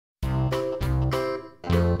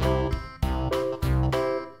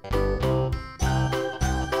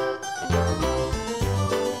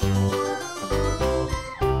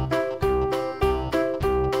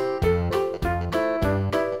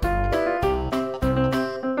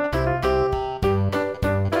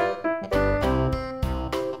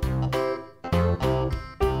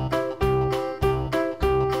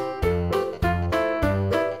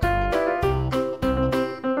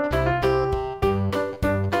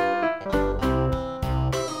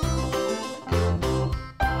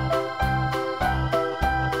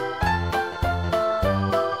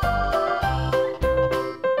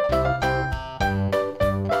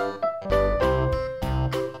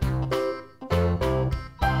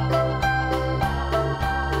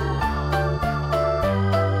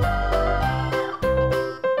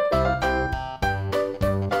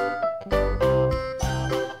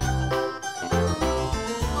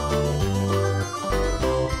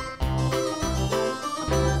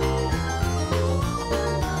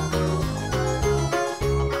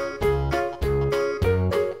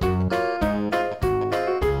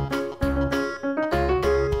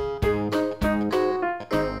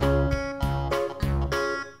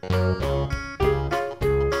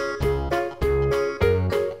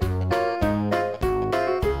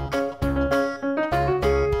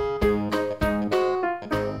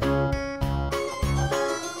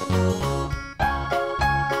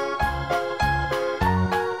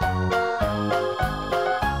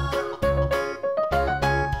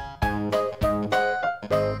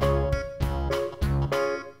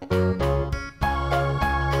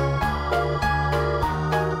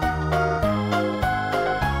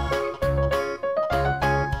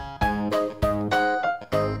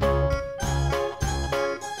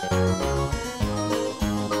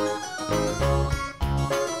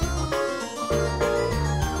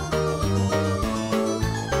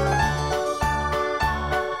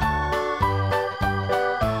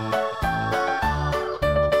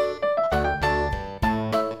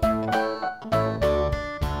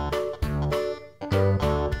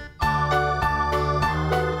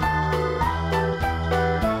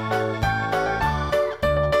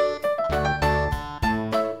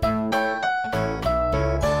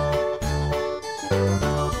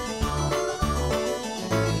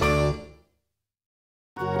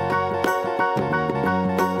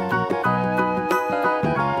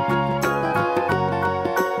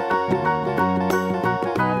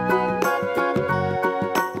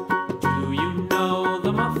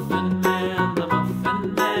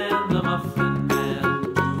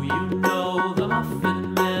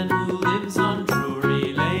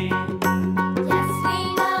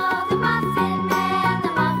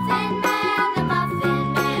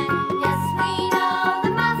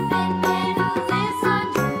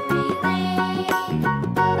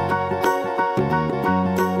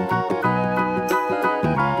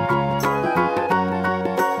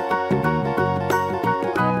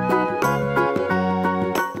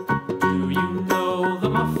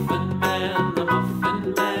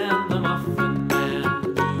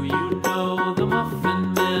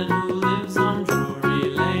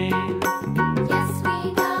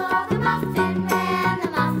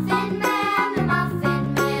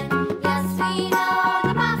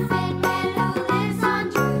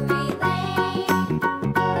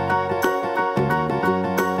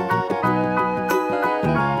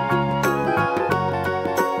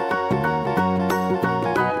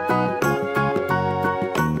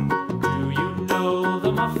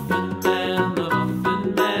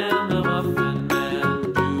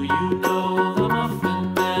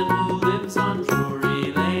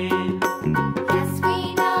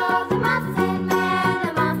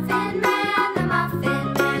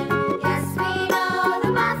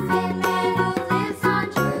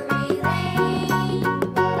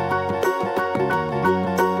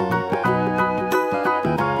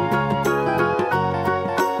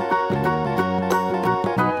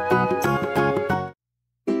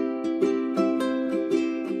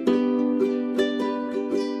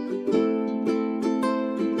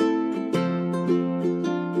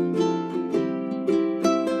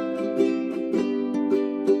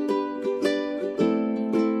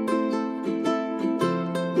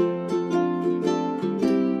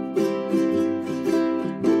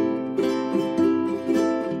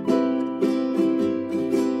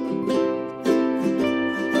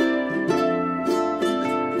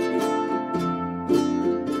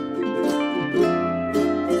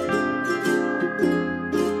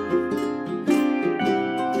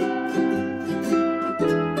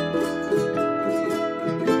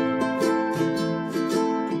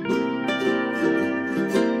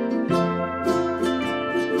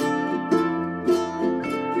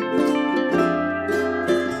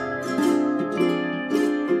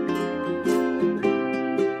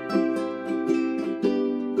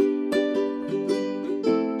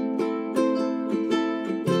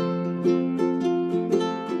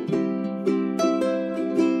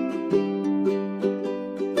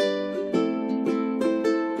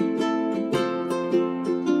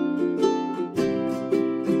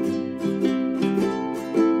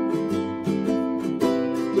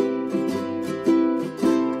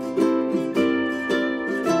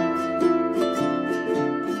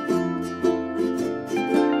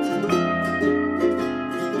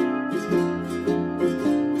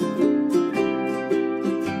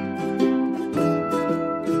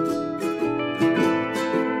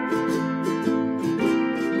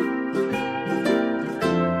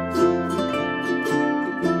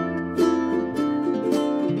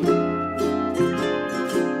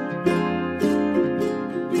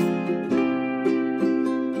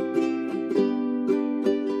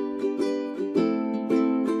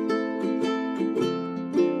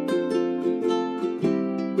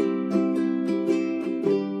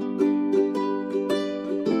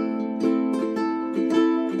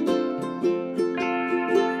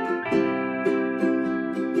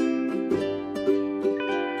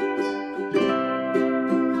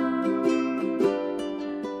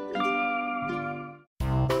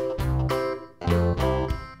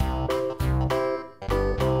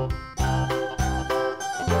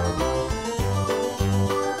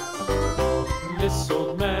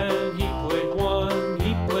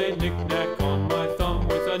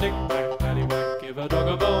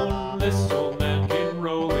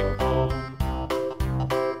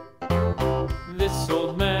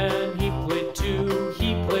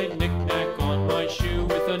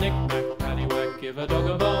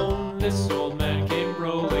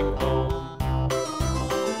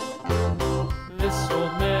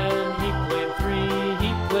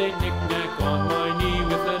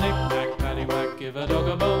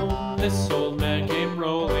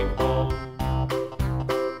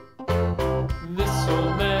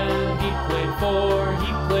4,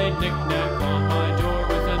 he played knick-knack on my door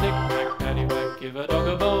with a knick-knack, paddywhack, give a dog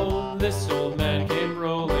a bone. This old man came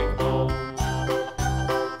rolling home.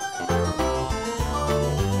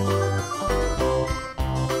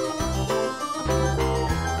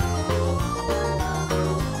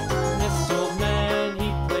 This old man,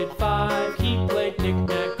 he played 5, he played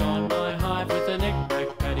knick-knack on my hive with a knick-knack,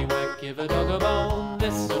 paddywhack, give a dog a bone.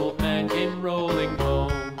 This old man came rolling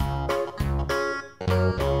home.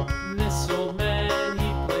 This old man,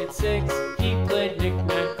 he played 6, he played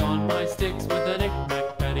knick-knack on my sticks with a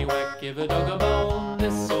knick-knack, paddywhack, give a dog a bone.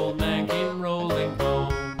 This old man came rolling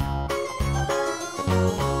home.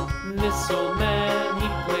 This old man, he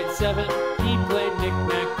played 7, he played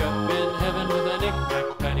knick-knack up in heaven with a knick-knack,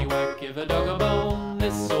 paddywhack, give a dog a bone.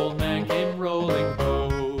 This old man came rolling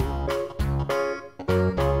home.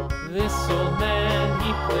 This old man,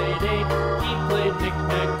 he played 8, he played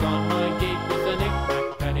knick-knack on my gate with a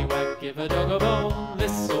knick-knack, paddywhack, give a dog a bone.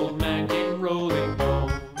 This old man came rolling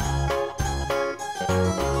home.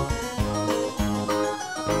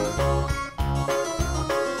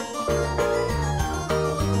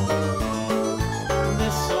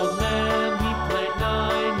 This old man, he played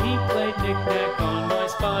 9, he played knick-knack on my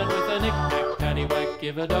spine with a knick-knack, paddywhack,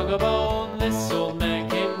 give a dog a bone. This old man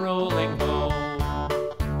came rolling home.